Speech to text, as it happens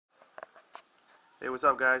Hey, what's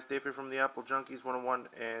up, guys? Dave here from the Apple Junkies 101,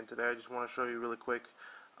 and today I just want to show you really quick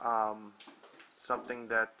something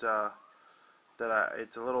that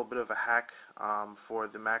it's a little bit of a hack for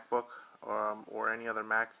the MacBook or any other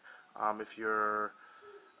Mac. If your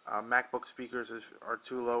MacBook speakers are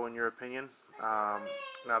too low in your opinion.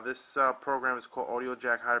 Now this program is called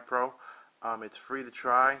Hijack Pro. It's free to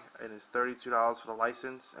try, and it's $32 for the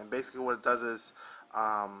license. And basically what it does is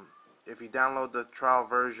if you download the trial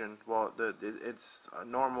version, well, it's a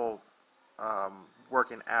normal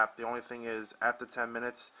working app. The only thing is, after 10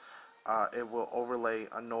 minutes, it will overlay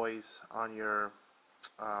a noise on your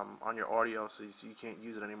audio, so you can't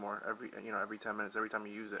use it anymore. Every 10 minutes, every time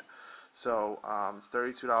you use it. So it's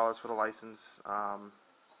 $32 for the license,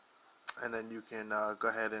 and then you can go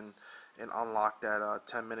ahead and unlock that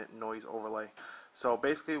 10-minute noise overlay. So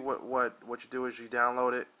basically what you do is you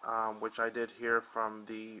download it, which I did here from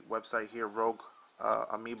the website here,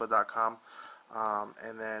 rogueamoeba.com,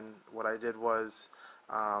 and then what I did was,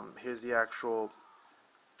 here's the actual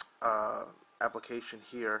application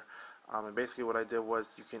here, and basically what I did was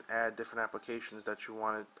you can add different applications that you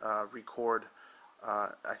want to record,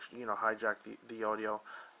 actually, hijack the audio,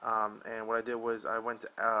 and what I did was I went to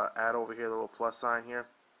add over here, the little plus sign here,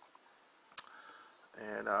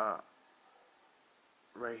 and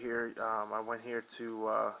right here, I went here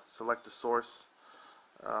to select the source,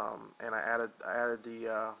 and I added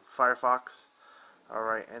the Firefox.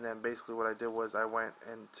 Alright, and then basically what I did was I went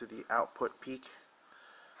into the output peak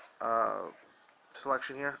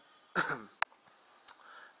selection here,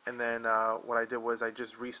 and then what I did was I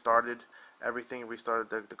just restarted everything, restarted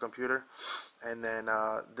the computer, and then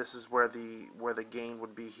this is where the gain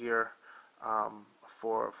would be here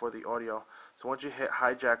for the audio. So once you hit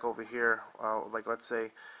hijack over here, like let's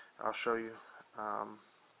say, I'll show you,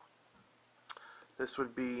 this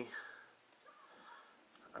would be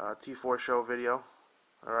T4 show video,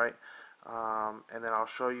 alright, and then I'll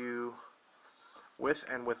show you with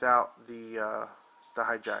and without the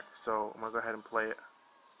hijack. So I'm going to go ahead and play it.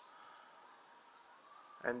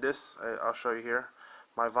 And this, I'll show you here,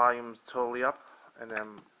 my volume's totally up, and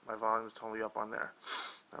then my volume's totally up on there.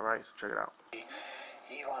 Alright, so check it out.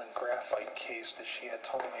 Elon graphite case that she had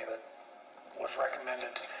told me that was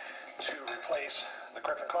recommended to replace the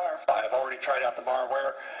Griffin Clarify. I've already tried out the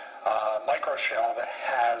Barware micro shell that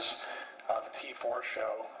has the T4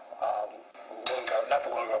 show logo, not the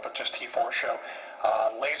logo, but just T4 show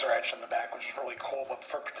laser etched in the back, which is really cool, but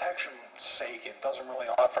for protection's sake it doesn't really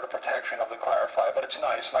offer the protection of the Clarify, but it's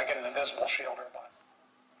nice, and I get an invisible shield or but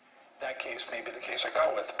that case may be the case I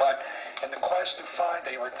go with. But in the quest to find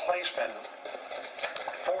a replacement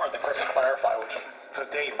for the Griffin Clarify, which is to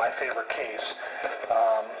date my favorite case,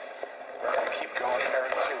 we're going to keep going here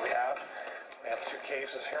and see what we have. We have two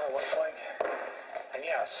cases here, it looks like. And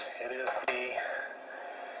yes, it is the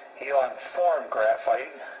Elon Form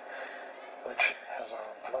graphite, which has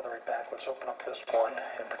a leathery back. Let's open up this one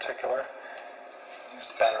in particular. Use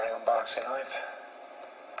the battery unboxing knife.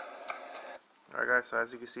 Alright guys, so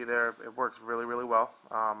as you can see there, it works really, really well.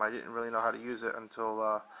 I didn't really know how to use it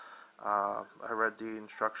until I read the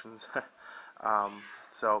instructions.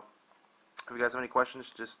 So if you guys have any questions,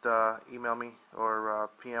 just email me or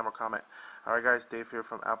PM or comment. Alright guys, Dave here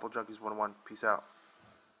from Apple Junkies 101. Peace out.